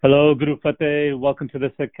Hello, Guru Fateh. Welcome to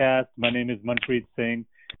the Sikhcast. My name is Manpreet Singh.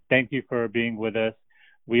 Thank you for being with us.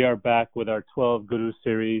 We are back with our 12 Guru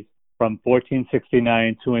series from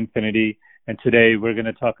 1469 to infinity. And today we're going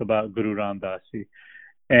to talk about Guru Ramdas ji.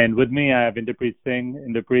 And with me, I have Inderpreet Singh.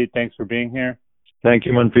 Inderpreet, thanks for being here. Thank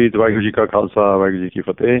you, Manpreet. Waheguru Ji Ka Khalsa, Waheguru Ji Ki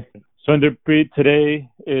Fateh. So, Inderpreet, today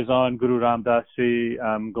is on Guru Ramdas ji.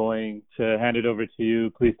 I'm going to hand it over to you.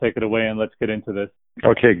 Please take it away and let's get into this.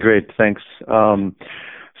 Okay, great. Thanks.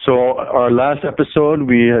 So our last episode,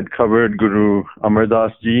 we had covered Guru Amardas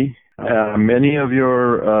ji. Many of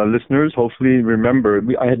your listeners hopefully remember,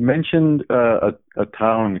 I had mentioned a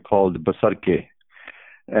town called Basarke.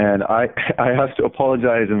 And I have to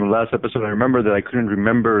apologize. In the last episode, I remember that I couldn't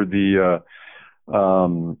remember the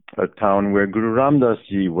a town where Guru Ramdas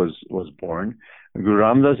ji was born. Guru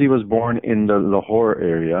Ramdas ji was born in the Lahore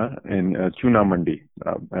area in Chuna Mandi.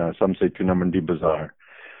 Some say Chuna Mandi Bazaar.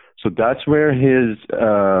 So that's where his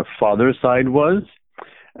father's side was,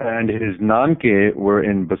 and his nanke were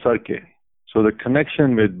in Basarke. So the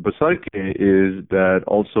connection with Basarke is that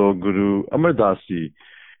also Guru Amardas ji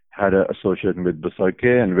had an association with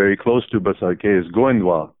Basarke, and very close to Basarke is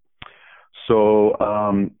Goindwal. So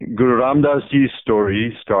Guru Ramdas ji's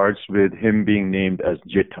story starts with him being named as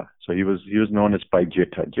Jetha. So he was known as Pai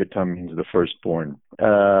Jetha. Jetha means the firstborn.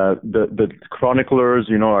 The chroniclers,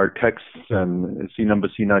 our texts and Sina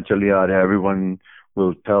Basina Chaliya, everyone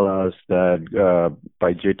will tell us that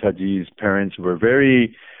Pai Jetha ji's parents were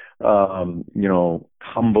very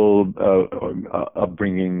humble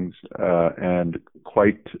upbringings and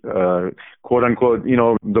quite quote unquote,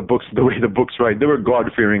 the way the books write, they were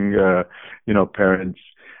God-fearing parents,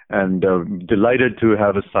 and delighted to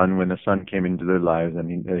have a son when a son came into their lives,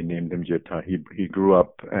 and they named him Jetha. He grew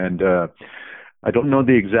up, and I don't know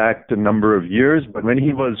the exact number of years, but when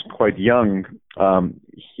he was quite young,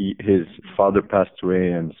 his father passed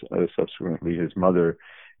away, and subsequently his mother.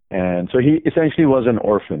 And so he essentially was an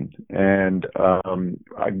orphan. And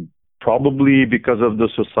probably because of the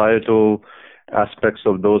societal aspects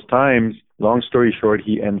of those times, long story short,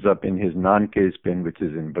 he ends up in his Nanke's pin, which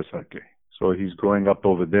is in Basarke. So he's growing up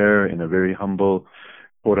over there in a very humble,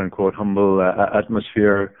 quote-unquote, humble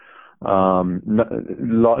atmosphere.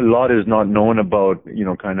 Lot is not known about,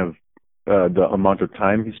 the amount of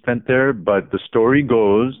time he spent there. But the story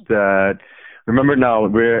goes that, remember now,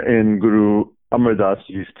 we're in Guru Amardas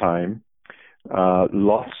ji's time.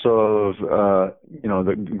 Lots of,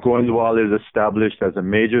 the Goindwal is established as a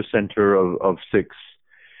major center of Sikhs,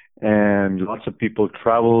 and lots of people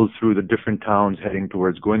travel through the different towns heading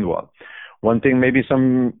towards Goindwal. One thing maybe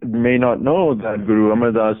some may not know, that Guru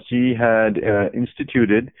Amardas ji had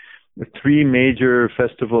instituted 3 major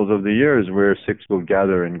festivals of the years where Sikhs will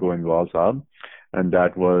gather in Goindwal Sahib, and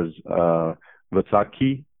that was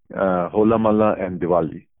Vaisakhi, Hola Mahalla, and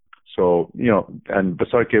Diwali. So, and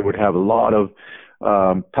Basarke would have a lot of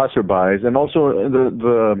passerbys, and also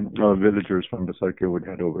the villagers from Basarke would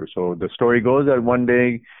head over. So the story goes that one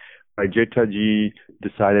day, Jetha ji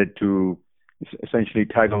decided to essentially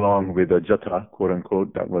tag along with a Jatha, quote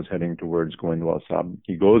unquote, that was heading towards Goindwal Sahib.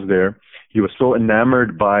 He goes there. He was so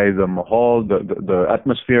enamored by the mahal, the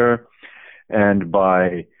atmosphere, and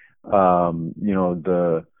by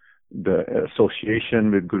the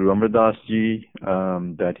association with Guru Amardas ji,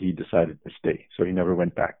 that he decided to stay. So he never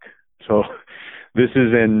went back. So this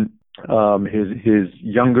is in his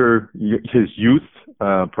youth,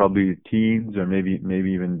 probably teens, or maybe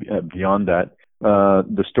even beyond that.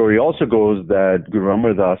 The story also goes that Guru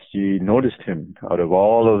Amardas ji noticed him out of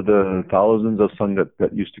all of the thousands of sangat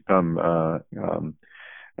that used to come.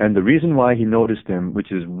 And the reason why he noticed him,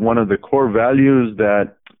 which is one of the core values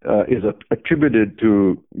that is attributed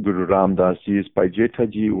to Guru Ramdas ji, is Pai Jetha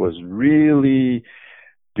ji was really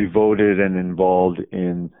devoted and involved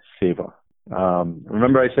in seva.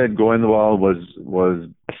 Remember I said Goindwal was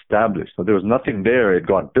established, so there was nothing there, it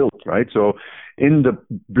got built, right? So in the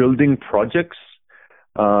building projects,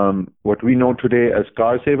 what we know today as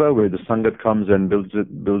Kar Seva, where the Sangat comes and builds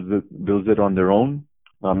it on their own.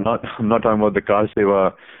 I'm not talking about the Kar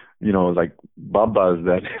Seva, like Babas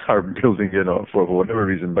that are building it for whatever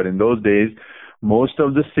reason. But in those days, most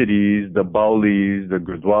of the cities, the Baulis, the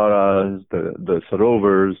Gurdwaras, the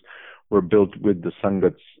Sarovars were built with the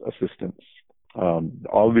Sangat's assistance.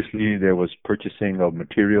 Obviously, there was purchasing of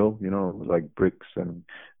material, like bricks and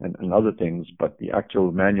other things, but the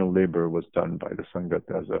actual manual labor was done by the Sangat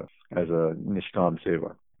as a Nishkam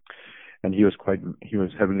Seva. And he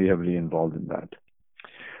was heavily involved in that.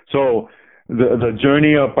 So the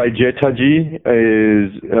journey of Pai Jetha ji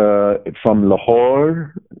is from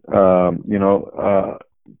Lahore,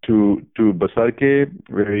 to Basarke,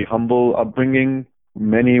 very humble upbringing,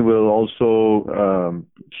 Many will also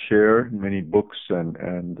share many books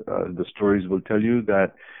and the stories will tell you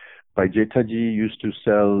that Bhai Jethaji used to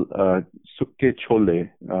sell sukke chole,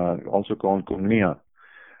 also called kumniya,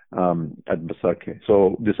 at Basake.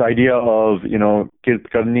 So this idea of, kirt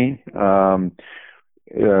karni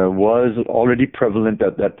was already prevalent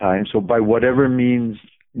at that time. So by whatever means,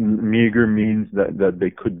 meager means that they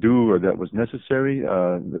could do or that was necessary,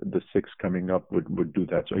 the Sikhs coming up would do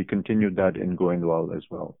that. So he continued that in Goindwal as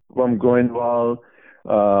well. From Goindwal,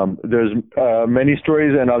 there's many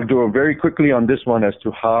stories, and I'll do it very quickly on this one as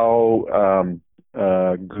to how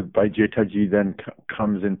Bhai Jethaji then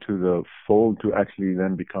comes into the fold to actually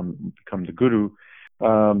then become the Guru.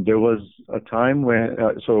 There was a time when,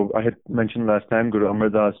 so I had mentioned last time, Guru Amar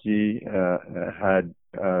Das Ji had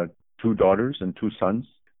 2 daughters and 2 sons,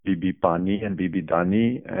 Bibi Pani and Bibi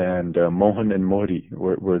Dani, and Mohan and Mohri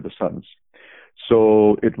were the sons.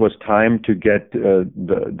 So it was time to get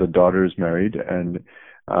the daughters married, and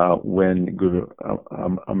when Guru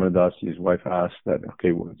Amar Das Ji's wife asked that,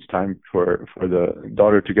 okay, well, it's time for the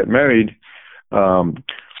daughter to get married,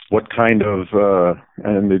 what kind of,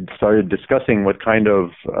 and they started discussing what kind of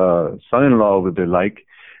son-in-law would they like,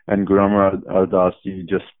 and Guru Amar Das Ji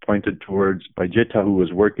just pointed towards Bhai Jetha, who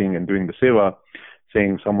was working and doing the seva,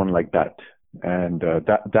 saying someone like that. And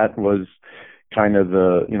that was kind of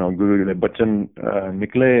the, Guru ke bachan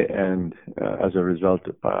nikle, and as a result,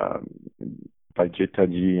 Bhai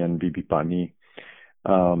Jethaji and Bibi Pani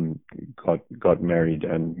got married.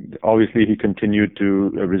 And obviously he continued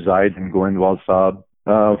to reside in Goindwal Sahib.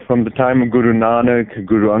 From the time of Guru Nanak,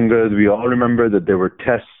 Guru Angad, we all remember that there were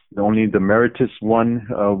tests. Only the meritorious one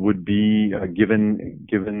would be given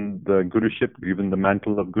the guruship, given the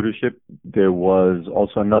mantle of guruship. There was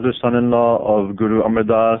also another son-in-law of Guru Amar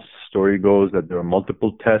Das. Story goes that there were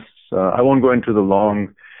multiple tests. I won't go into the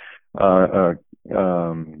long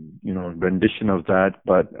rendition of that,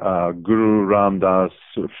 but Guru Ramdas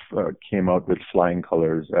came out with flying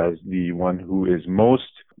colors as the one who is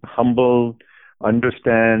most humble,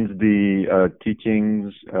 understands the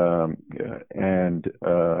teachings, and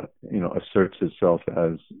asserts himself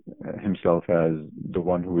as the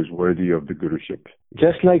one who is worthy of the guruship.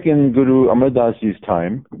 Just like in Guru Amar Das Ji's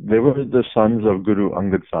time, there were the sons of Guru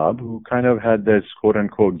Angad Sahib who kind of had this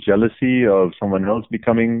quote-unquote jealousy of someone else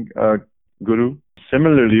becoming Guru.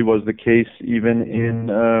 Similarly was the case even in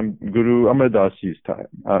Guru Amar Das Ji's time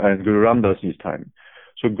and Guru Ramdas Ji's time.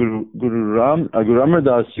 So Guru Amar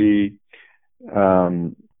Das Ji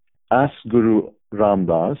asked Guru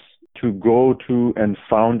Ramdas to go to and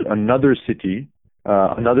found another city,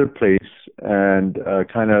 another place, and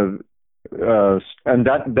and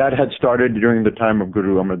that had started during the time of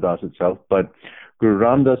Guru Amar Das itself. But Guru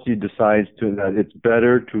Ramdas Ji decides that it's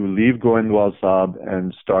better to leave Goindwal Sahib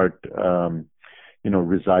and start,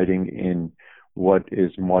 residing in what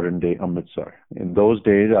is modern-day Amritsar. In those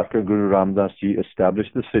days, after Guru Ramdas Ji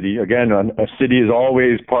established the city, again, a city is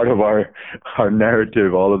always part of our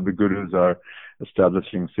narrative. All of the gurus are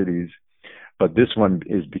establishing cities, but this one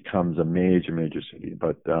becomes a major, major city.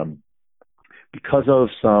 But because of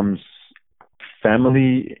some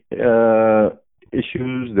family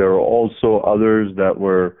issues, there are also others that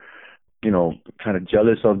were, kind of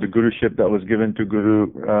jealous of the guruship that was given to Guru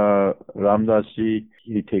Ramdas Ji.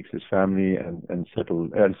 He takes his family and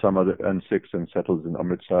settles, and some other and Sikhs, and settles in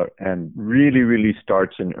Amritsar, and really, really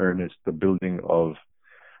starts in earnest the building of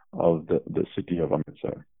the city of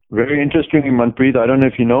Amritsar. Very interesting, Manpreet. I don't know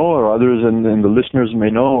if you know, or others and the listeners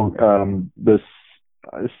may know, this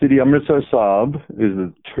city Amritsar Sahib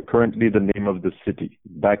is currently the name of the city.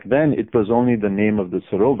 Back then, it was only the name of the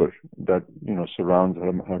Sarovar that surrounds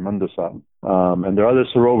Ramdas Sahib, and there are other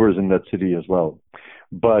Sarovars in that city as well.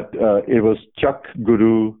 But it was Chak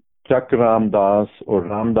Guru, Chak Ramdas, or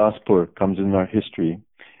Ramdaspur comes in our history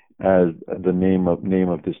as the name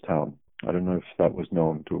of this town. I don't know if that was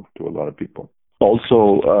known to a lot of people.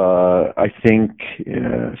 Also, I think,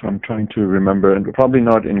 if I'm trying to remember, and probably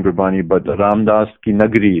not in Gurbani, but Ramdas Ki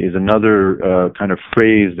Nagri is another kind of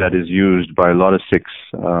phrase that is used by a lot of Sikhs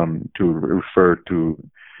to refer to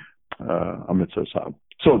Amritsar Sahib.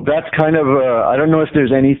 So that's kind of, I don't know if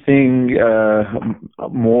there's anything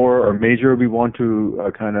more or major we want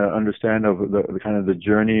to kind of understand of the kind of the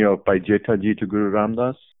journey of Bhai Jethaji to Guru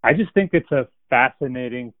Ramdas. I just think it's a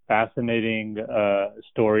fascinating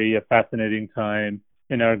story, a fascinating time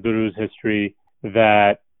in our Guru's history,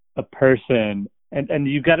 that a person, and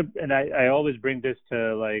you got to, and I always bring this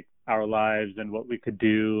to like our lives and what we could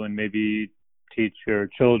do and maybe teach your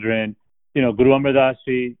children. Guru Amar Das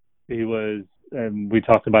Ji, he was, and we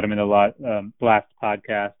talked about him in a lot last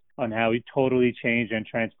podcast. on how he totally changed and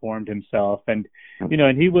transformed himself. And,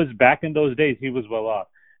 and he was, back in those days, he was well off.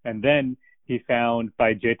 And then he found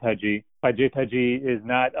Bhai Jethaji. Bhai Jethaji is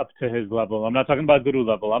not up to his level. I'm not talking about Guru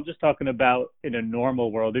level. I'm just talking about in a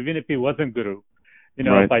normal world, even if he wasn't Guru.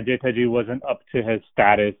 Right. Bhai Jethaji wasn't up to his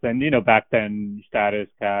status. And, back then, status,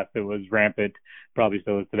 caste, it was rampant, probably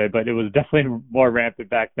still is today, but it was definitely more rampant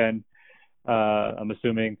back then, I'm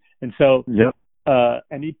assuming. And so,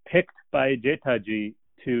 and he picked Bhai Jethaji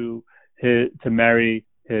to marry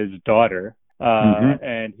his daughter.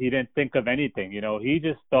 And he didn't think of anything, he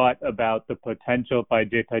just thought about the potential Bhai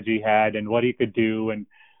Jethaji had and what he could do and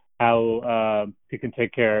how he can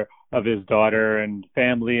take care of his daughter and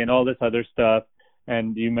family and all this other stuff.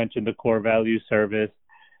 And you mentioned the core value service.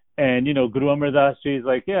 And, Guru Amar Das Ji is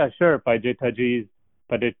like, yeah, sure, Bhai Jethaji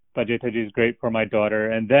is great for my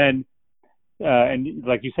daughter. And then, and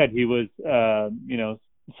like you said, he was,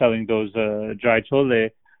 selling those dry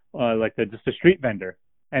chole, like just a street vendor.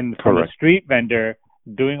 And from a street vendor,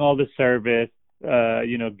 doing all the service,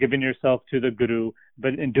 giving yourself to the Guru,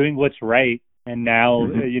 but in doing what's right. And now,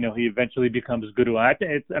 he eventually becomes Guru.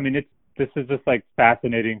 This is just like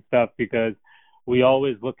fascinating stuff, because we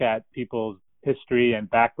always look at people's history and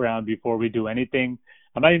background before we do anything.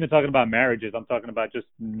 I'm not even talking about marriages. I'm talking about just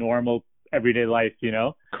normal everyday life,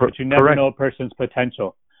 but you never know a person's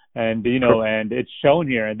potential. And, and it's shown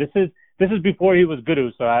here. And this is before he was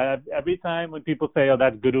Guru. So every time when people say, oh,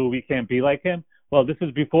 that's Guru, we can't be like him. Well, this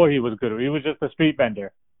is before he was Guru. He was just a street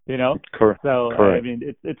vendor, Correct. So, Correct.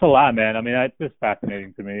 It's a lot, man. It's just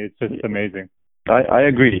fascinating to me. It's just amazing. I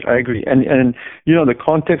agree. And the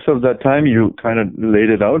context of that time, you kind of laid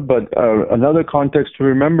it out, but another context to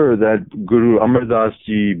remember that Guru Amar Das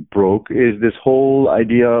Ji broke is this whole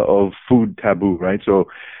idea of food taboo, right? So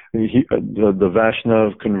the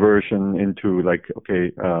Vaishnav conversion into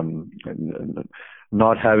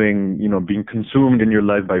not having, being consumed in your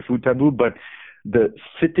life by food taboo, but the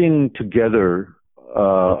sitting together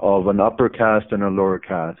of an upper caste and a lower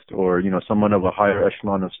caste, or someone of a higher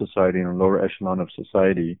echelon of society and a lower echelon of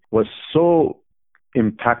society, was so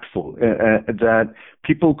impactful that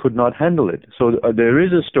people could not handle it. So there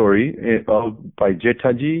is a story by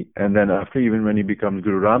Jethaji, and then after, even when he becomes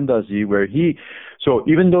Guru Ramdas Ji, where so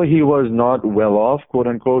even though he was not well off, quote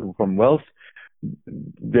unquote, from wealth,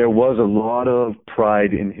 there was a lot of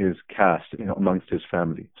pride in his caste, amongst his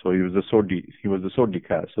family. So he was the Sodhi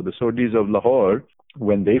caste. So the Sodhis of Lahore,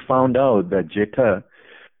 when they found out that Jetha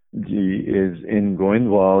Ji is in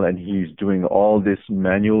Goindwal and he's doing all this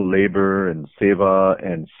manual labor and seva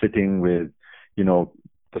and sitting with,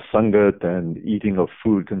 the sangat and eating of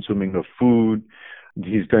food, consuming of food,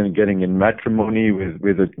 he's getting in matrimony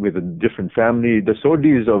with a different family. The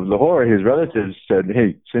Sodhis of Lahore, his relatives, said,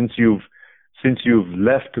 hey, since you've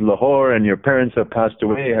left Lahore and your parents have passed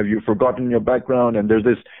away, have you forgotten your background? And there's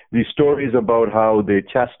these stories about how they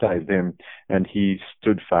chastised him, and he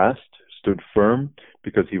stood firm,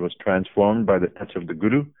 because he was transformed by the touch of the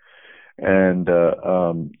Guru. And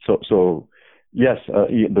so yes,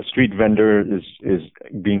 the street vendor is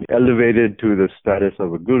being elevated to the status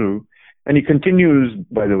of a Guru. And he continues,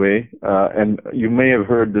 by the way, and you may have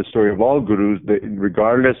heard the story of all Gurus,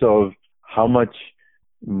 regardless of how much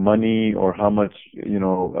money or how much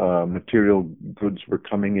material goods were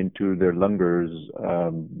coming into their langars,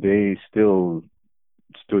 they still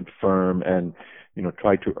stood firm and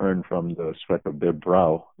tried to earn from the sweat of their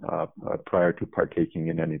brow prior to partaking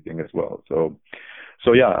in anything as well. So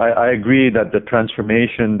yeah, I agree that the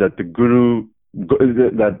transformation that the Guru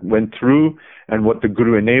that went through and what the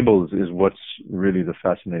Guru enables is what's really the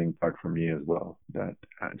fascinating part for me as well. That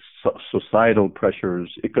societal pressures,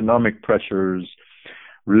 economic pressures,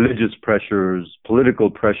 religious pressures, political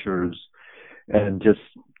pressures, and just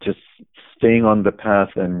staying on the path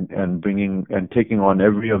and bringing and taking on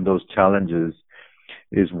every of those challenges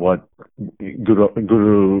is what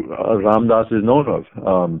Guru Ramdas is known of.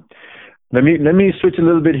 Let me switch a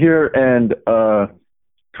little bit here and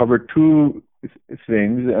cover two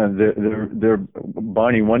things, and they're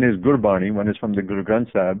Bani. One is Gurbani, one is from the Guru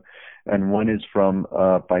Granth Sahib, and one is from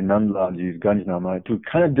Bhai Nand Lal Ji's Ganjnama, to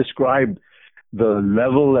kind of describe the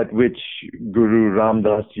level at which Guru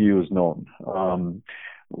Ramdas Ji was known.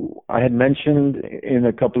 I had mentioned in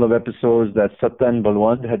a couple of episodes that Satta and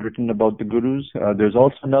Balwant had written about the Gurus. There's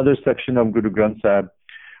also another section of Guru Granth Sahib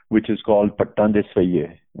which is called Pattan de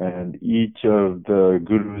Saye, and each of the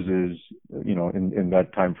Gurus is, in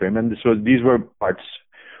that time frame. And so these were parts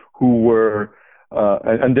who were,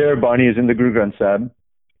 and their Bani is in the Guru Granth Sahib.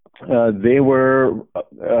 They were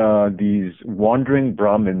these wandering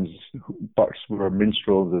Brahmins. Parts were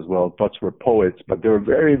minstrels as well, parts were poets, but they were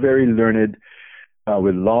very, very learned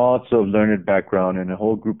with lots of learned background, and a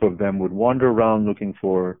whole group of them would wander around looking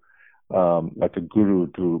for like a guru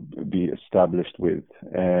to be established with.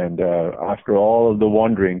 And after all of the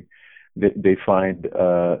wandering, they find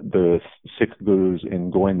the Sikh gurus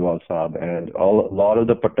in Goindwal Sahib, and a lot of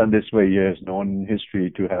the Patandiswaya is known in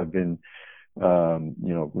history to have been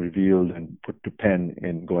revealed and put to pen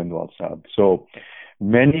in Goindwal Sahib. So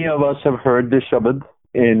many of us have heard this Shabad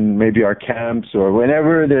in maybe our camps or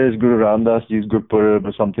whenever there's Guru Ramdas Ji's Gurpurab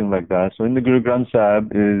or something like that. So in the Guru Granth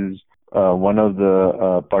Sahib is one of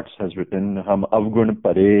the parts has written, Hum avgun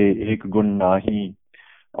pare ek gun nahi,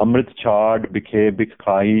 amrit chad bikhe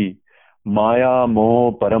bikhayi, maya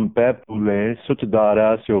moh param pe pule, such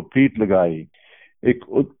dara syo preet lagai.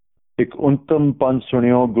 एक उन्तम पन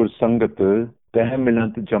सुनियो गुर संगत तह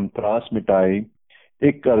मिलंत जम त्रास मिटाई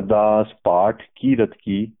एक अरदास पाठ कीरत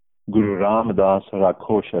की Guru Ramdas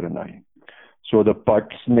rakho sharanai. So the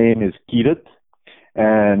part's name is Kirat,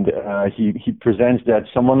 and he presents that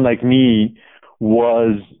someone like me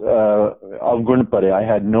was avgun pare. I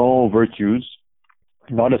had no virtues,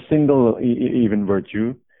 not a single even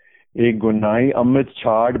virtue. Ek gunai amrit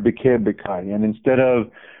chad bikhe bikhai, and instead of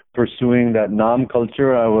pursuing that Nam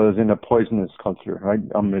culture, I was in a poisonous culture, right?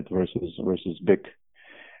 Amrit versus Bik.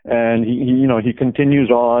 And he continues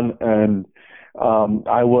on, and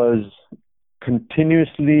I was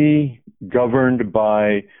continuously governed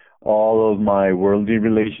by all of my worldly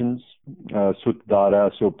relations,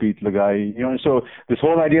 Sutdara, Sopreet Lagai. So this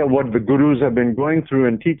whole idea of what the gurus have been going through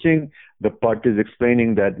and teaching, the part is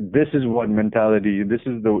explaining that this is what mentality, this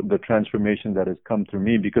is the transformation that has come through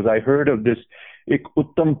me, because I heard of this Ik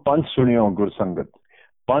Uttam Panth Sunyo Gur Sangat.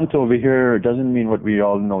 Panth over here doesn't mean what we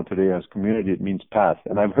all know today as community, it means path.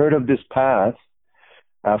 And I've heard of this path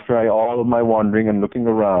after all of my wandering and looking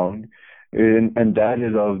around, and that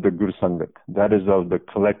is of the Guru Sangat. That is of the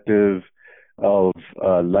collective of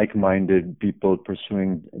like-minded people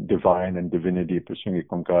pursuing divine and divinity, pursuing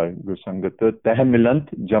Ikankar, Guru Sangat. Teh milant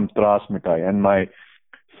jam tras mitai. And my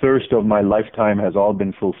thirst of my lifetime has all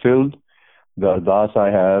been fulfilled. The ardas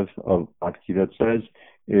I have of Akirat says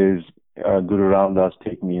is Guru Ramdas,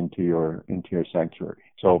 take me into your sanctuary.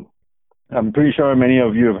 So I'm pretty sure many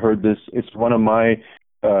of you have heard this. It's one of my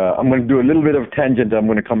I'm going to do a little bit of tangent. I'm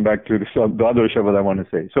going to come back to the other Shabad I want to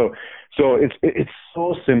say. So it's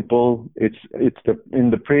so simple. It's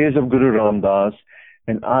in the praise of Guru Ramdas,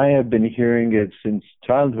 and I have been hearing it since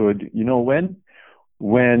childhood. You know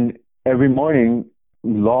when every morning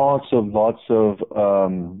lots of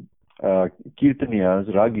kirtaniyas,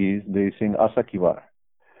 ragis, they sing Asakivar.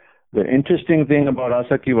 The interesting thing about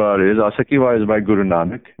Asakivar is by Guru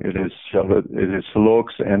Nanak. It is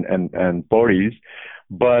sloks and pauris.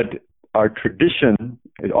 But our tradition,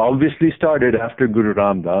 it obviously started after Guru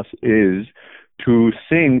Ramdas, is to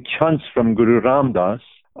sing chants from Guru Ramdas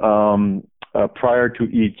prior to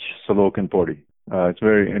each salok and pauri. It's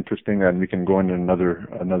very interesting, and we can go into another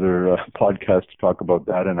podcast to talk about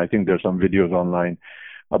that. And I think there's some videos online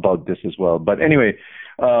about this as well. But anyway,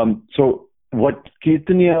 so what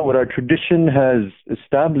our tradition has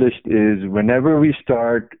established is whenever we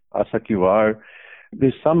start Asakivar,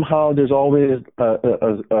 there's always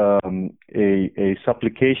a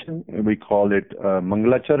supplication. We call it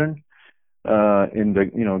Mangalacharan in the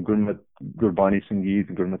Gurbani Sangeet,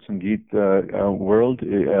 Gurmat Sangeet world,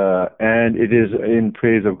 and it is in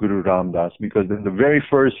praise of Guru Ramdas, because then the very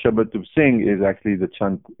first Shabad to sing is actually the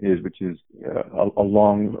chant, which is a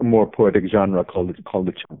long, more poetic genre called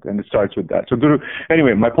the chant, and it starts with that. So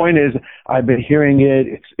anyway, my point is, I've been hearing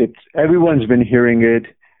it. It's everyone's been hearing it.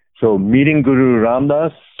 So meeting Guru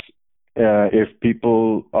Ramdas, if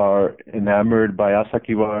people are enamored by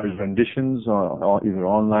Asakivar's renditions, either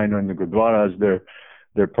online or in the Gurdwaras,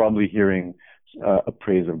 they're probably hearing a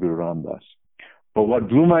praise of Guru Ramdas. But what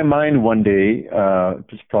blew my mind one day,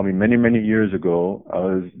 just probably many, many years ago, I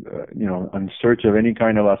was, in search of any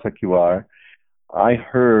kind of Asakivar, I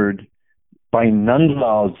heard by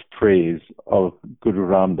Nandlal's praise of Guru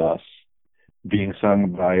Ramdas being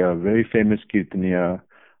sung by a very famous Kirtaniya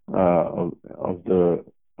of the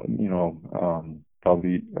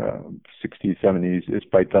probably 60s, 70s, is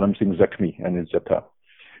by Taram Singh Zakhmi and his Jatha.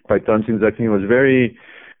 By Taram Singh Zakhmi was very,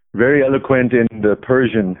 very eloquent in the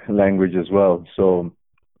Persian language as well. So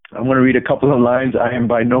I'm going to read a couple of lines. I am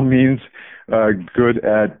by no means good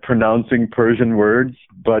at pronouncing Persian words,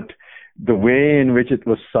 but the way in which it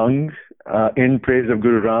was sung in praise of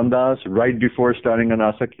Guru Ramdas right before starting an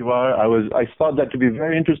Asakivar, I thought that to be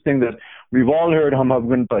very interesting, that we've all heard Hum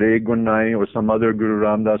Avgun Pare Gunnai or some other Guru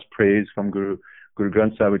Ramdas praise from Guru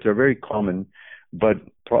Granth Sahib, which are very common. but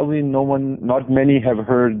probably not many have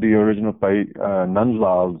heard the original by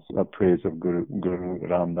Nandlal's praise of Guru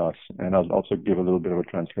Ramdas, and I'll also give a little bit of a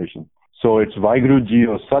translation. So it's Vaheguru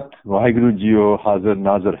Jio Sat, Vaheguru Jio Hazar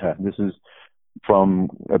Nazar Hai. This is from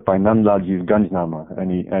by Nandlal Ji's Ganjnama,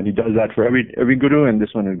 and he does that for every guru, and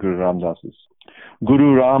this one is Guru Ramdas's.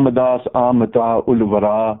 Guru Ramdas Amata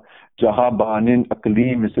Ulvara Jaha Banin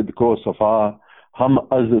Aklim Sidko Safa Hum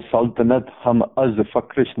Az Sultanat Hum Az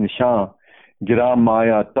Fakrish Nishan Gira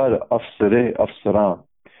Maya Tar Afsare Afsaran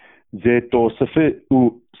Ze Tosafe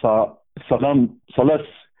U Salam Salas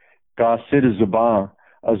Ka Sir Zuban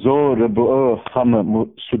Azor Rabu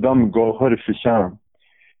Hum Sudam Gohar Fishan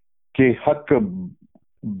Ke Hak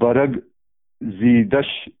Barag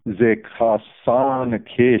Zidash Ze Khasan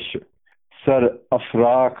Kesh Sar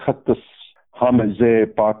Afra Khatas Ham Ze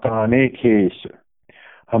Pakane Kesh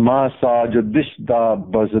Hama Sajadish Da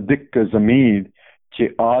Bazadik Zamid Che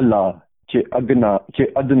Ala Che Adna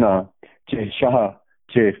Che Shah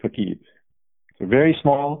Che Fakir. Very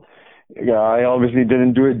small. I obviously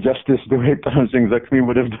didn't do it justice the way Karan Singh Zakhmi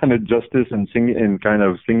would have done it justice and kind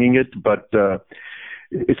of singing it, but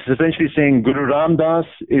it's essentially saying Guru Ramdas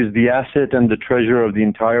is the asset and the treasure of the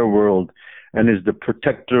entire world and is the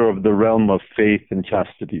protector of the realm of faith and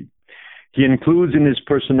chastity. He includes in his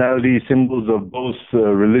personality symbols of both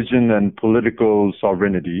religion and political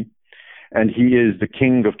sovereignty, and he is the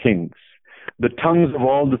king of kings. The tongues of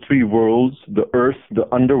all the three worlds, the earth, the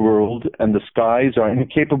underworld, and the skies are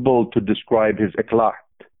incapable to describe his eclat.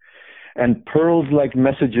 And pearls-like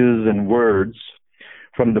messages and words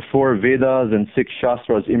from the four Vedas and Sikh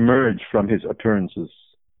Shastras emerge from his utterances.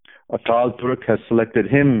 Atal Turk has selected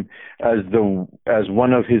him as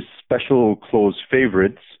one of his special close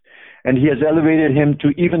favorites, and he has elevated him to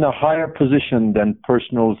even a higher position than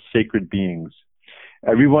personal sacred beings.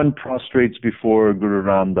 Everyone prostrates before Guru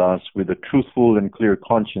Ramdas with a truthful and clear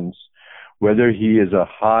conscience, whether he is a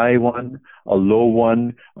high one, a low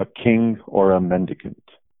one, a king, or a mendicant.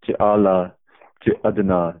 Che Allah, che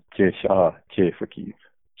Adna, che Shah, che Fakir.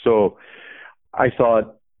 So I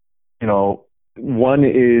thought, one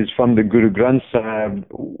is from the Guru Granth Sahib,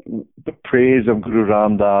 the praise of Guru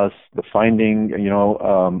Ramdas, the finding,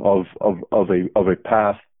 of a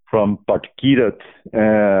path from Patkirat,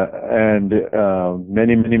 and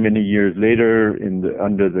many years later,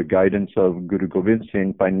 under the guidance of Guru Gobind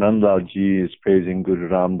Singh, Bhai Nandlal Ji is praising Guru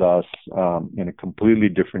Ramdas in a completely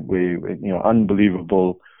different way.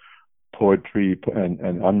 Unbelievable poetry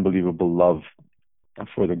and unbelievable love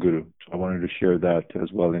for the Guru. So I wanted to share that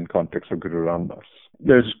as well in context of Guru Ramdas.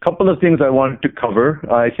 There's a couple of things I wanted to cover.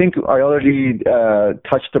 I think I already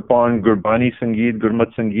touched upon Gurbani Sangeet,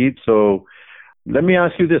 Gurmat Sangeet. So let me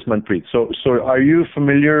ask you this, Manpreet. So are you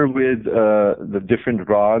familiar with the different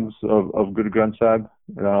rags of Guru Granth Sahib?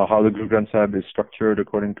 How the Guru Granth Sahib is structured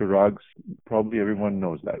according to rags? Probably everyone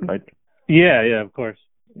knows that, right? Yeah, of course.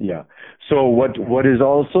 Yeah. So what is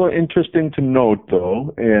also interesting to note,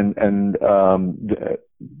 though, and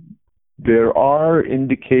there are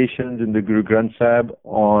indications in the Guru Granth Sahib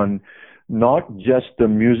on not just the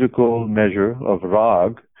musical measure of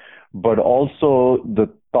rag, but also the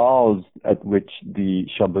tals at which the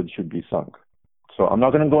shabad should be sung. So I'm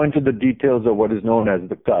not going to go into the details of what is known as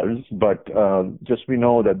the karz, but just we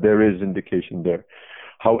know that there is indication there.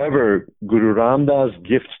 However, Guru Ramdas'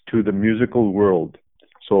 gift to the musical world,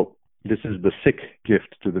 so this is the Sikh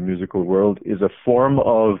gift to the musical world, is a form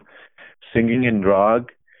of singing in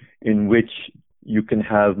rag in which you can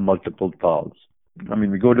have multiple tals. I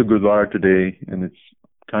mean, we go to Gurdwara today, and it's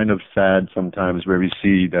kind of sad sometimes where we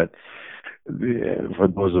see that, for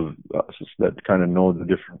those of us that kind of know the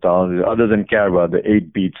different tals, other than Karwa, the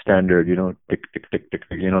 8-beat standard, tick, tick, tick, tick,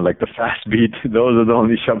 tick, like the fast beat, those are the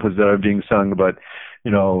only shabads that are being sung. But,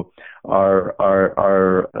 our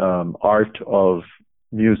art of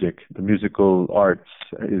music, the musical arts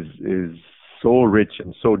is so rich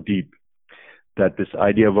and so deep that this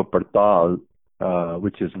idea of a partal,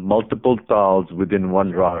 which is multiple tals within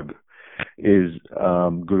one rag, is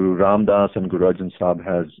Guru Ramdas and Guru Arjan Sahib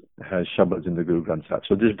has shabads in the Guru Granth Sahib.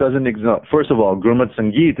 So this doesn't exist. First of all, Gurmat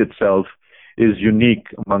Sangeet itself is unique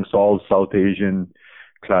amongst all South Asian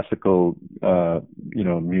classical,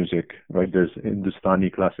 music, right? There's Hindustani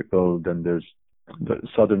classical, then there's the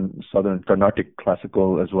southern Carnatic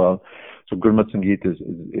classical as well. So Gurmat Sangeet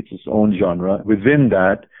it's its own genre. Within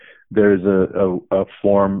that, there is a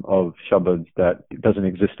form of shabads that doesn't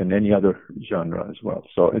exist in any other genre as well.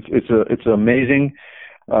 So it's amazing.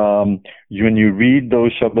 When you read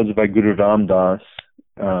those shabads by Guru Ramdas,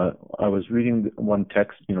 I was reading one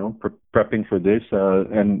text, prepping for this,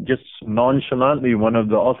 and just nonchalantly, one of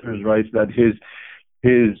the authors writes that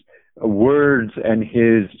his words and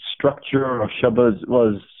his structure of shabas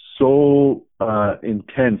was so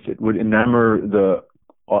intense. It would enamor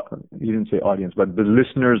he didn't say audience, but the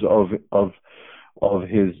listeners of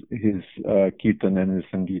his kirtan and his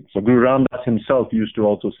sangeet. So Guru Ramdas himself used to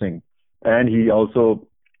also sing, and he also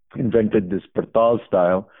invented this partal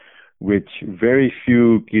style, which very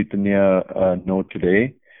few kirtaniya know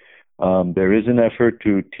today. There is an effort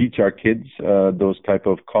to teach our kids those type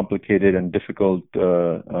of complicated and difficult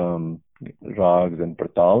rags and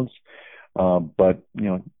partals. But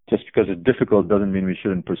just because it's difficult doesn't mean we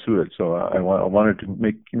shouldn't pursue it. So I wanted to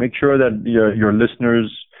make sure that your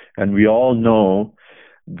listeners and we all know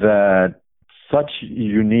that such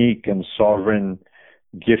unique and sovereign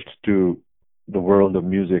gift to the world of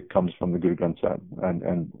music comes from the Guru Granth Sahib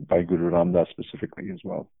and by Guru Ramdas specifically as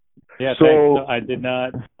well. Yeah, so, thanks.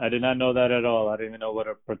 I did not know that at all. I didn't even know what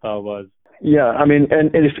a pratal was. Yeah, I mean,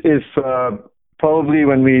 and if probably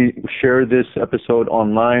when we share this episode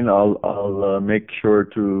online, I'll make sure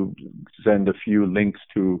to send a few links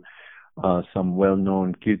to some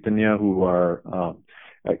well-known kirtaniya who are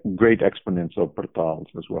great exponents of partals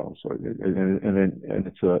as well. So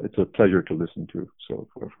and it's a pleasure to listen to. So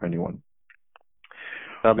for anyone.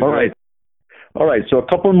 All right. All right, so a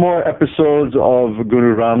couple more episodes of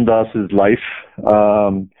Guru Ramdas's life,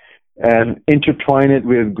 and intertwine it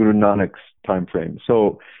with Guru Nanak's time frame.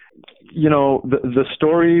 So, the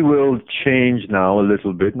story will change now a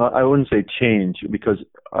little bit. I wouldn't say change, because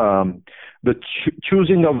the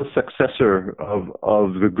choosing of a successor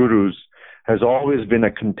of the gurus has always been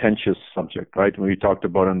a contentious subject, right? When we talked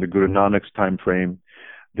about in the Guru Nanak's time frame,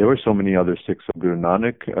 there were so many other Sikhs of Guru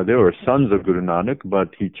Nanak. There were sons of Guru Nanak,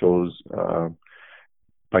 but he chose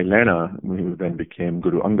Pailena, who then became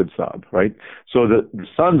Guru Angad Sahib, right? So the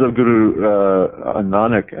sons of Guru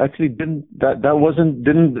Nanak actually didn't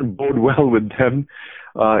bode well with them.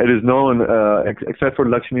 It is known, except for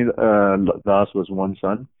Lakshmi Das was one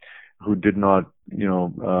son who did not,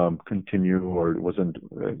 continue or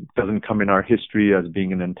doesn't come in our history as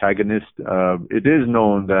being an antagonist. It is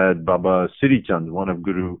known that Baba Siri Chand, one of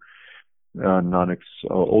Guru Nanak's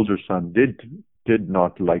older son, did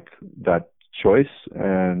not like that choice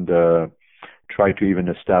and tried to even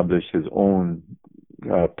establish his own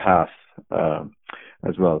path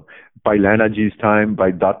as well. By Lanaji's time,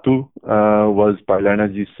 by Datu was by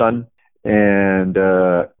Lanaji's son, and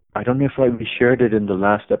I don't know if we shared it in the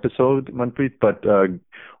last episode, Manpreet, but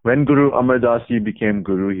when Guru Amar Das Ji became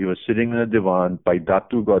Guru, he was sitting in a divan. By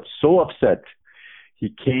Datu got so upset, he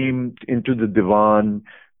came into the divan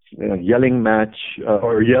yelling at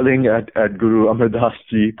Guru Amar Das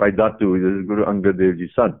Ji by Datu, Guru Angad Dev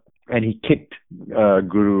Ji's son, and he kicked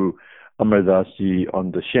Guru Amar Das Ji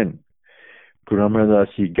on the shin. Guru Amar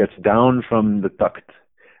Das Ji gets down from the takht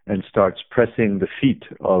and starts pressing the feet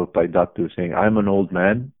of Bhai Datu, saying, "I'm an old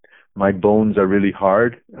man. My bones are really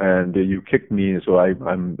hard, and you kicked me, so I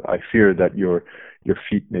fear that your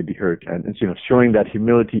feet may be hurt." And it's, showing that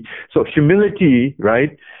humility. So humility,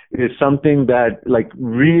 right, is something that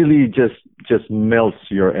really just melts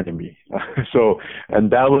your enemy. And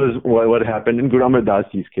that was what happened in Guru Amar Das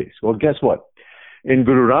Ji's case. Well, guess what? In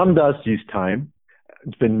Guru Ramdas Ji's time,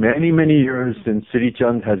 it's been many, many years since Siri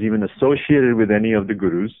Chand has even associated with any of the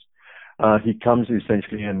gurus. He comes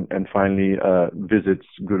essentially and finally visits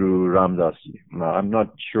Guru Ramdas Ji. Now, I'm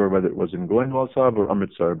not sure whether it was in Goindwal Sahib or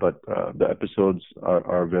Amritsar, but the episodes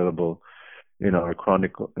are available in our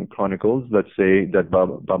chronicles that say that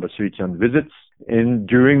Baba Sri Chand visits.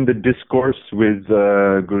 During the discourse with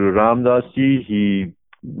Guru Ramdas Ji, he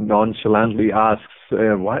nonchalantly asks,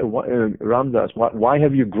 why Ramdas, why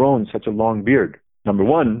have you grown such a long beard? Number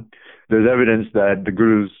one, there's evidence that the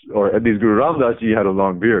gurus, or at least Guru Ramdas Ji, had a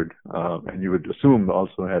long beard, and you would assume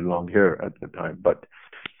also had long hair at the time.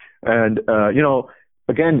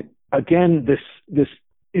 Again, this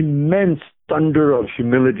immense thunder of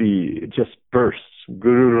humility just bursts.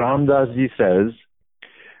 Guru Ramdas Ji says,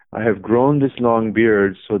 "I have grown this long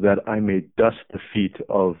beard so that I may dust the feet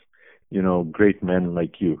of, great men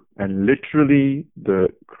like you." And literally,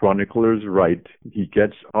 the chroniclers write, he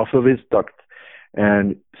gets off of his takht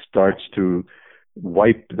and starts to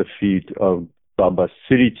wipe the feet of Baba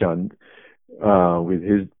Siri Chand with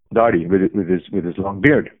his dadi, with his long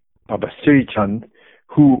beard. Baba Siri Chand,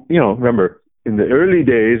 who, remember, in the early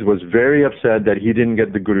days was very upset that he didn't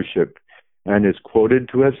get the guruship, and is quoted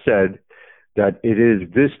to have said that it is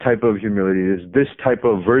this type of humility, it is this type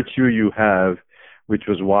of virtue you have, which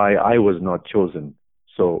was why I was not chosen.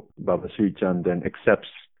 So Baba Sri Chand then accepts,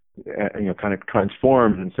 kind of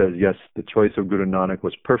transforms and says, yes, the choice of Guru Nanak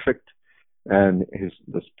was perfect. and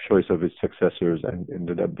the choice of his successors and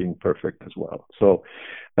ended up being perfect as well. So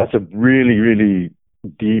that's a really, really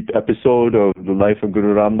deep episode of the life of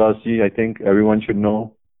Guru Ramdas Ji. I think everyone should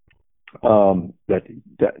know that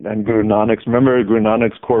and Guru Nanak's, remember, Guru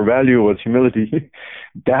Nanak's core value was humility.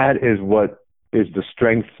 That is what is the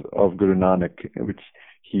strength of Guru Nanak, which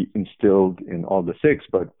he instilled in all the Sikhs,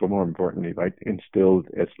 but more importantly, right, instilled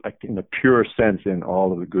it's like in a pure sense in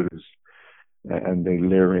all of the Gurus, and they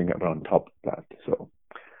layering it on top of that. So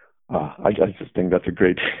I just think that's a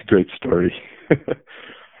great story.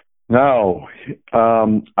 Now,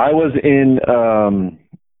 I was in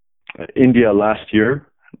India last year,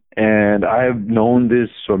 and I have known this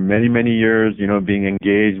for many, many years, being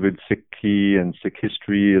engaged with Sikhi and Sikh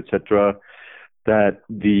history, etc., that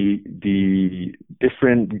the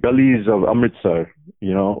different gullies of Amritsar,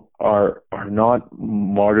 are not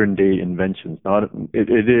modern day inventions. It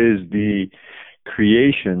is the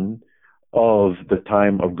creation of the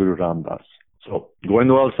time of Guru Ramdas. So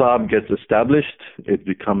Goindwal Sahib gets established. It's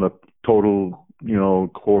become a total,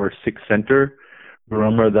 core Sikh center. Guru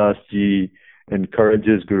Amardas Ji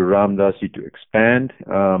encourages Guru Ramdas Ji to expand.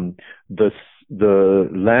 The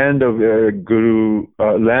land of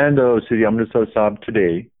land of Sri Amritsar Sahib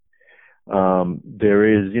today, there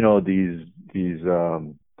is, these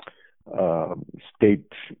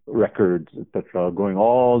state records, etc., going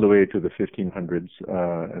all the way to the 1500s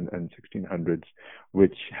and 1600s,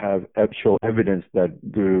 which show evidence that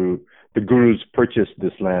the Gurus purchased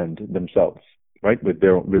this land themselves, right, with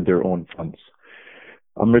their own funds.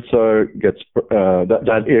 Amritsar gets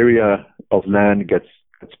that area of land gets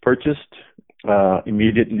purchased.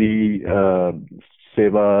 Immediately,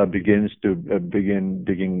 Seva begins to begin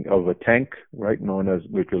digging of a tank, right, known as,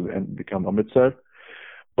 which will become Amritsar.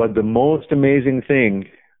 But the most amazing thing,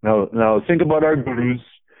 now think about our Gurus.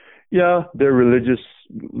 Yeah, they're religious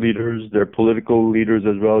leaders, they're political leaders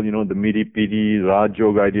as well. The Midi Pidi, Raj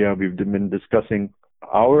Yog idea we've been discussing.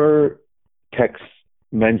 Our texts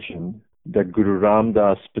mention that Guru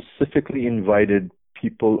Ramdas specifically invited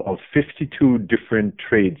people of 52 different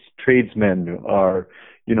tradesmen are,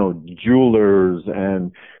 jewelers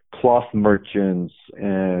and cloth merchants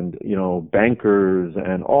and, bankers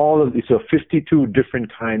and all of these. So 52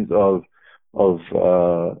 different kinds of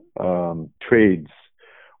trades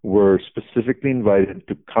were specifically invited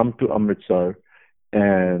to come to Amritsar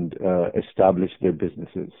and establish their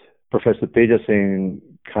businesses. Professor Teja Singh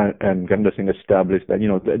and Ganda Singh established that,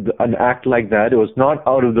 an act like that, it was not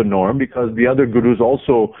out of the norm, because the other Gurus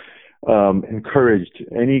also encouraged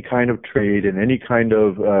any kind of trade and any kind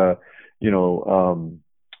of,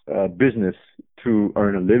 business to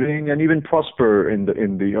earn a living and even prosper in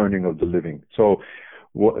the earning of the living. So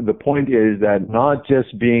the point is that not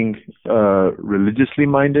just being religiously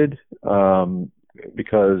minded,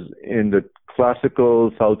 because in the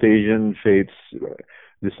classical South Asian faiths,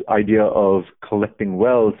 this idea of collecting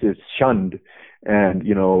wealth is shunned, and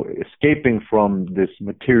escaping from this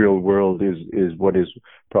material world is what is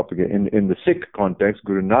propagated. In the Sikh context,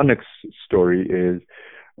 Guru Nanak's story is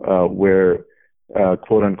where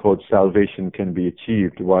quote unquote salvation can be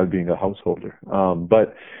achieved while being a householder.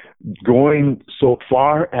 But going so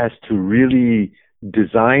far as to really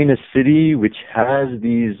design a city which has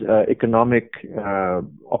these economic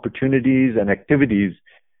opportunities and activities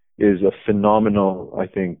is a phenomenal, I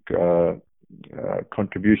think,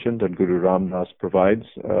 contribution that Guru Ramdas provides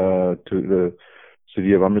to the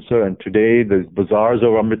city of Amritsar. And today, the bazaars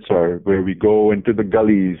of Amritsar, where we go into the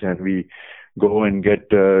gullies and we go and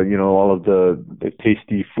get, all of the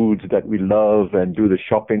tasty foods that we love and do the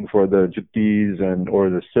shopping for the juttis or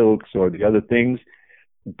the silks or the other things,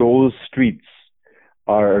 those streets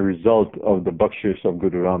are a result of the bakshish of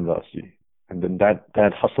Guru Ramdas Ji. And then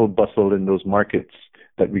that hustle bustle in those markets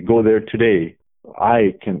that we go there today,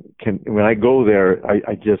 I can when I go there,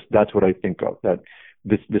 I just, that's what I think of, that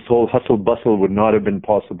this whole hustle bustle would not have been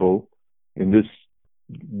possible in this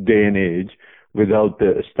day and age without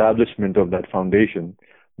the establishment of that foundation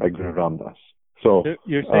by Guru Ramdas. So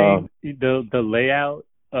you're saying the layout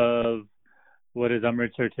of what is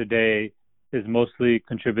Amritsar today is mostly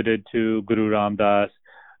contributed to Guru Ramdas,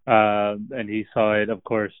 and he saw it, of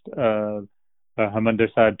course, Harmandir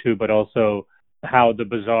Sahib too, but also how the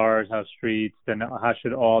bazaars, how streets, and how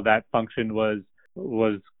should all that function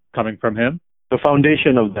was coming from him? The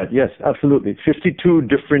foundation of that, yes, absolutely. 52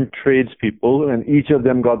 different tradespeople, and each of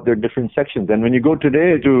them got their different sections. And when you go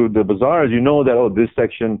today to the bazaars, that, this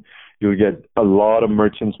section, you'll get a lot of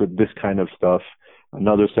merchants with this kind of stuff.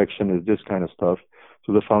 Another section is this kind of stuff.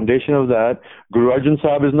 So the foundation of that, Guru Arjan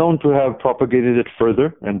Sahib is known to have propagated it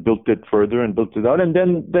further and built it out. And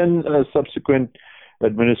then subsequent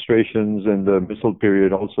administrations and the missile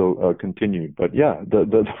period also continued. But yeah,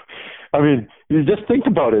 I mean, you just think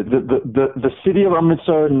about it. The city of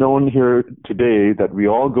Amritsar, known here today, that we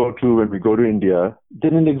all go to when we go to India,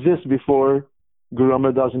 didn't exist before Guru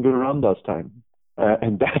Amar Das and Guru Ramdas' time.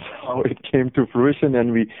 And that's how it came to fruition,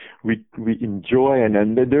 and we enjoy,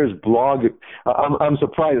 and there's blog. I'm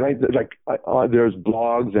surprised, right? Like there's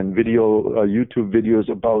blogs and YouTube videos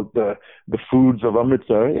about the foods of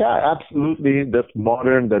Amritsar. Yeah, absolutely. That's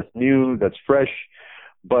modern, that's new, that's fresh.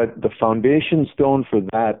 But the foundation stone for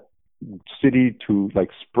that city to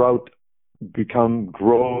like sprout,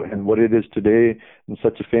 grow, and what it is today in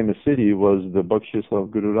such a famous city was the Bakshis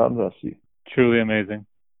of Guru Ramdas Ji. Truly amazing.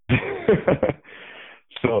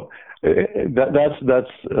 So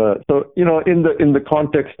that's so in the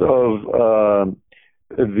context of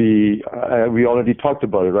we already talked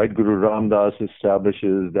about it, right? Guru Ramdas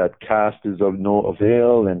establishes that caste is of no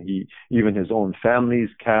avail, and even his own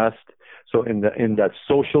family's caste. So in that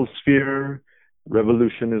social sphere,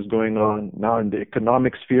 revolution is going on now. In the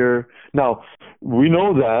economic sphere, now we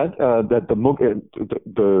know that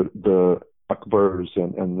the Akbars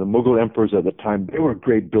and the Mughal emperors at the time, they were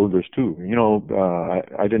great builders too.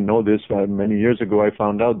 I didn't know this. Many years ago, I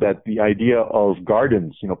found out that the idea of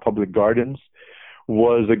gardens, public gardens,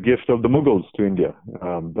 was a gift of the Mughals to India.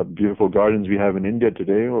 The beautiful gardens we have in India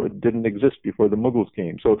today didn't exist before the Mughals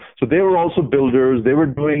came. So they were also builders. They were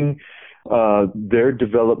doing their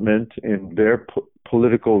development in their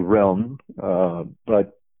political realm,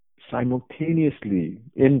 but simultaneously,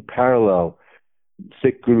 in parallel,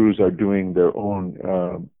 Sikh gurus are doing their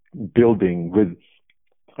own building with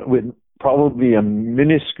probably a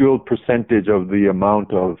minuscule percentage of the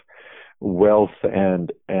amount of wealth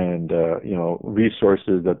and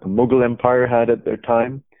resources that the Mughal Empire had at their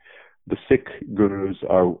time. The Sikh gurus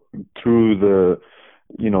are, through the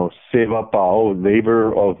seva pao,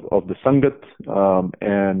 labor of the Sangat,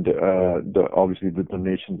 and obviously the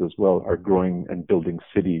donations as well, are growing and building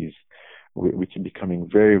cities, which are becoming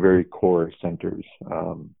very, very core centers.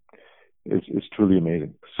 It's truly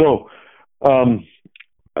amazing. So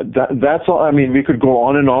that's all. I mean, we could go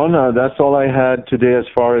on and on. That's all I had today as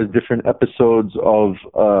far as different episodes of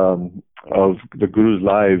the Guru's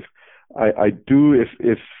Live. I do, if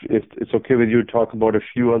it's okay with you, to talk about a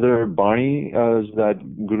few other Bani that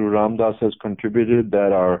Guru Ramdas has contributed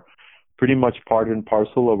that are pretty much part and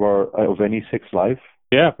parcel of any Sikh's life.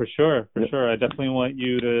 Yeah, for sure. I definitely want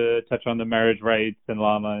you to touch on the marriage rites and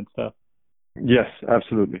Lama and stuff. Yes,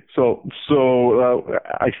 absolutely. So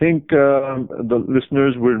I think the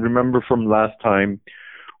listeners will remember from last time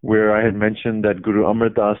where I had mentioned that Guru Amar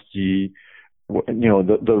Das Ji,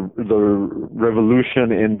 the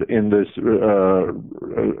revolution in this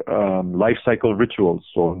life cycle rituals,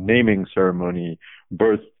 so naming ceremony,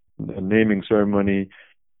 naming ceremony,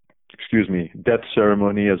 death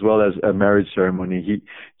ceremony, as well as a marriage ceremony.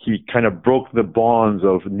 He kind of broke the bonds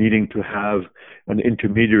of needing to have an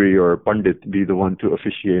intermediary or a pandit be the one to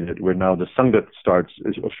officiate it, where now the Sangat starts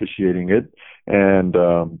officiating it, and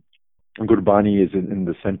Gurbani is in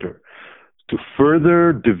the center. To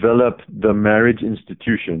further develop the marriage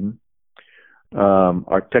institution,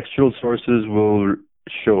 our textual sources will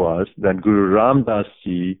show us that Guru Ramdas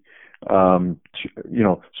Ji,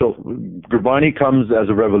 so Gurbani comes as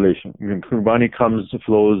a revelation. Gurbani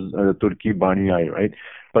flows Turki Bani Ai, right?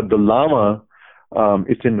 But the Lama,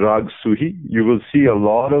 it's in Rag Suhi. You will see a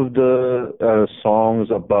lot of the songs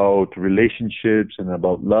about relationships and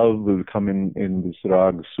about love will come in this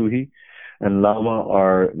Rag Suhi. And Lama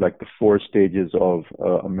are like the 4 stages of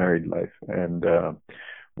a married life. And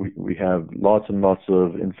we have lots and lots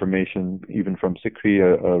of information, even from Sikri.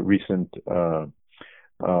 A recent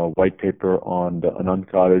white paper on the Anand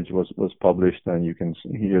College was published, and you can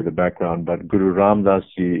hear the background. But Guru Ramdas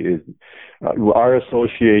Ji is our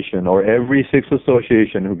association, or every Sikh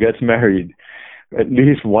association who gets married at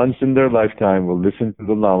least once in their lifetime will listen to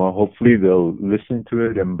the Lama. Hopefully they'll listen to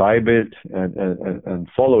it, imbibe it, and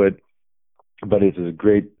follow it. But it is a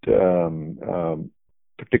great particular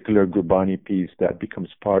Gurbani piece that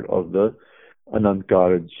becomes part of the Anand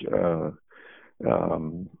College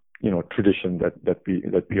tradition that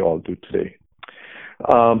we all do today.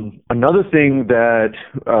 Another thing that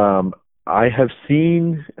I have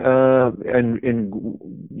seen in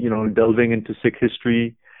delving into Sikh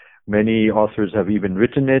history, many authors have even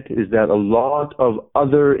written it, is that a lot of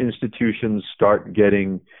other institutions start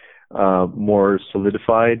getting more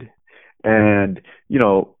solidified. And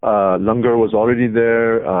langar was already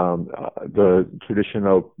there. The tradition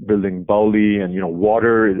of building bauli and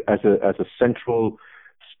water as a central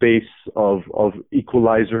space of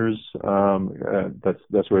equalizers.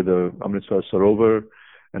 That's where the Amritsar Sarovar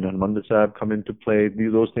and Harmandir Sahib come into play.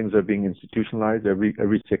 Those things are being institutionalized.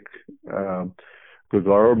 Every Sikh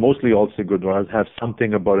Gurdwara, or mostly all Sikh Gurdwaras, have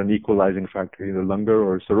something about an equalizing factor, either langar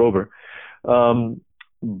or sarovar.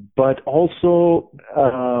 But also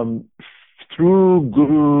through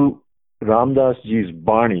Guru Ramdas Ji's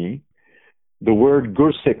Bani, the word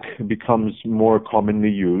Gursikh becomes more commonly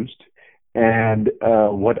used. And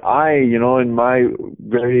what I, in my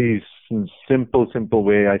very simple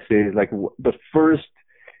way, I say, like, the first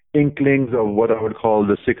inklings of what I would call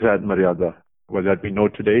the Sikh Rat Maryada, what that we know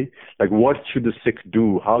today, like what should a Sikh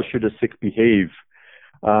do? How should a Sikh behave?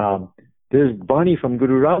 There's Bani from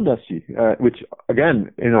Guru Ramdas Ji, which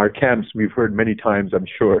again in our camps we've heard many times, I'm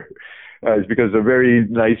sure. It's because a very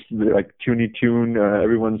nice, like tuney tune.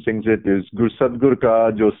 Everyone sings it. Is Gur Sadgur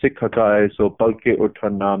ka jo Sikh hakaye, so palke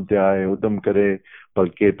uthan naam te aaye, udam kare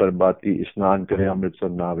palke par bati isnan kare Amritsar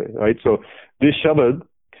naave. Right. So this Shabad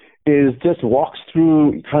just walks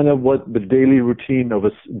through kind of what the daily routine of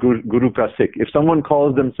a Guru ka Sikh. If someone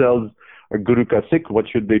calls themselves a Guru ka Sikh, what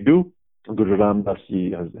should they do? Guru Ramdas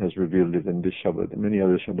Ji has revealed it in this Shabad, and many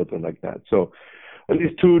other Shabads are like that. So at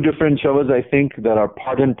least two different Shabads, I think, that are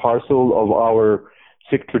part and parcel of our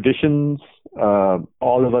Sikh traditions.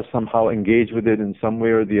 All of us somehow engage with it in some way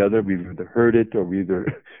or the other. We've either heard it, or we either,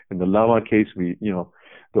 in the Lama case,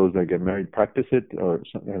 those that get married practice it, or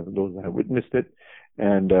those that have witnessed it.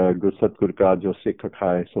 And Gur Satgur Ka Jo Sikh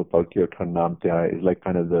Khaye So Palki Uthan Naam Te Aaye is like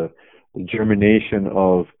kind of the germination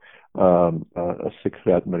of a Sikh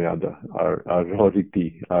Rat Maryada, our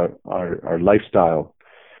Riti, our lifestyle,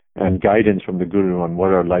 and guidance from the Guru on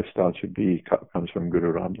what our lifestyle should be comes from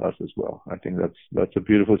Guru Ramdas as well. I think that's a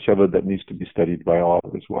beautiful Shabad that needs to be studied by all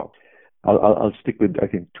as well. I'll stick with, I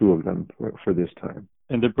think, two of them for this time.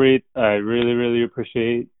 And Preet, I really, really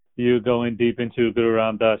appreciate you going deep into Guru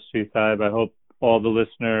Ramdas Ji Sahib. I hope all the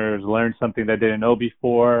listeners learned something they didn't know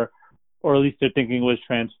before, or at least their thinking was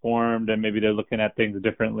transformed, and maybe they're looking at things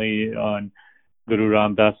differently on Guru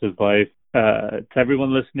Ramdas's life. To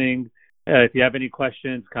everyone listening, if you have any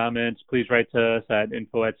questions, comments, please write to us at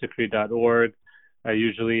info@sikri.org. I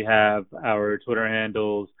usually have our Twitter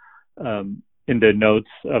handles in the notes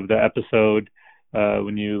of the episode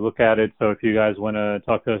when you look at it. So if you guys want to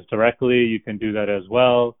talk to us directly, you can do that as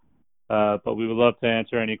well. But we would love to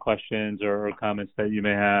answer any questions or comments that you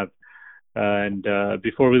may have. And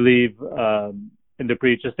before we leave,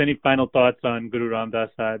 Preet, just any final thoughts on Guru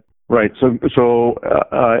Ramdas Sahib? Right. So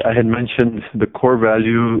I had mentioned the core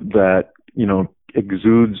value that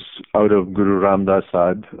exudes out of Guru Ramdas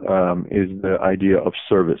Sahib is the idea of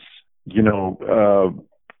service.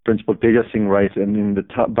 Principal Teja Singh writes, and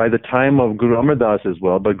by the time of Guru Amar Das as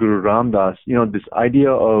well, but Guru Ramdas, this idea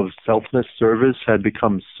of selfless service had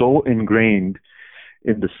become so ingrained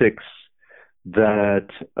in the Sikhs that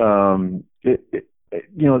it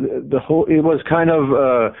was kind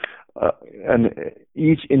of and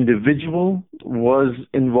each individual was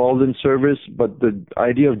involved in service, but the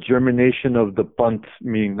idea of germination of the Panth,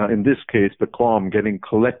 meaning in this case the Qawm, getting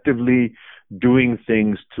collectively doing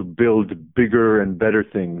things to build bigger and better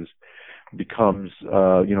things becomes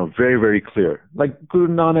very, very clear. Like Guru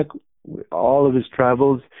Nanak, all of his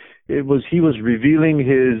travels, he was revealing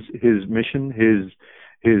his mission,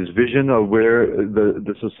 his vision of where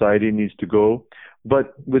the society needs to go.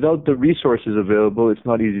 But without the resources available, it's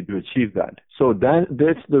not easy to achieve that. So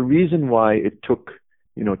that's the reason why it took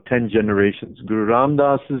 10 generations. Guru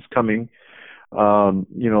Ramdas is coming,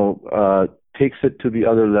 takes it to the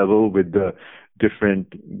other level with the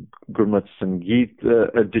different Gurmat Sangeet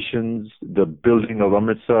additions, the building of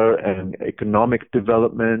Amritsar, and economic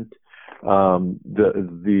development. And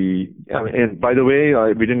by the way,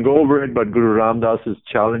 we didn't go over it, but Guru Ramdas's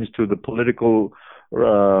challenge to the political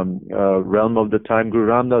realm of the time. Guru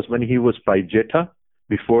Ramdas, when he was Paijeta,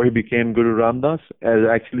 before he became Guru Ramdas, has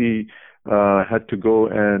actually had to go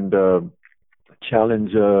and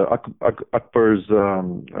challenge Akbar's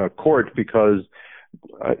court because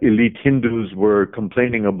elite Hindus were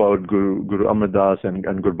complaining about Guru Amar Das and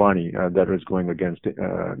Gurbani that was going against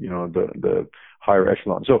the higher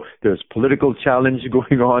echelon. So there's political challenge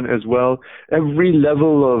going on as well. Every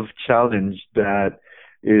level of challenge that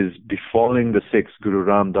is befalling the Sikhs, Guru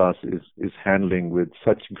Ramdas is handling with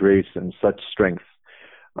such grace and such strength.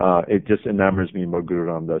 It just enamors me about Guru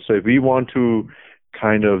Ramdas. So if we want to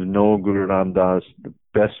kind of know Guru Ramdas, the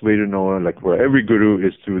best way to know, like where every guru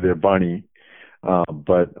is through their Bani,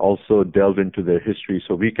 but also delve into their history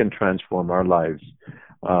so we can transform our lives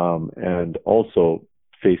and also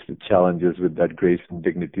face the challenges with that grace and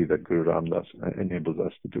dignity that Guru Ramdas enables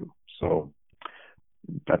us to do. So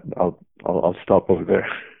I'll stop over there.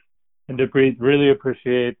 And Depreet, really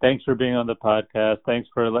appreciate. Thanks for being on the podcast. Thanks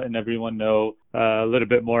for letting everyone know a little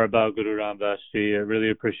bit more about Guru Ramdas Ji. I really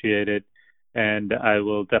appreciate it. And I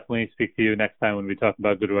will definitely speak to you next time when we talk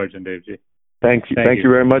about Guru Arjan Dev Ji. Thank you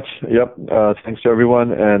very much. Yep. Thanks to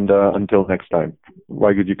everyone, and until next time.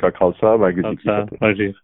 Waheguru Ji Ka Khalsa, Waheguru Ji Ki Fateh.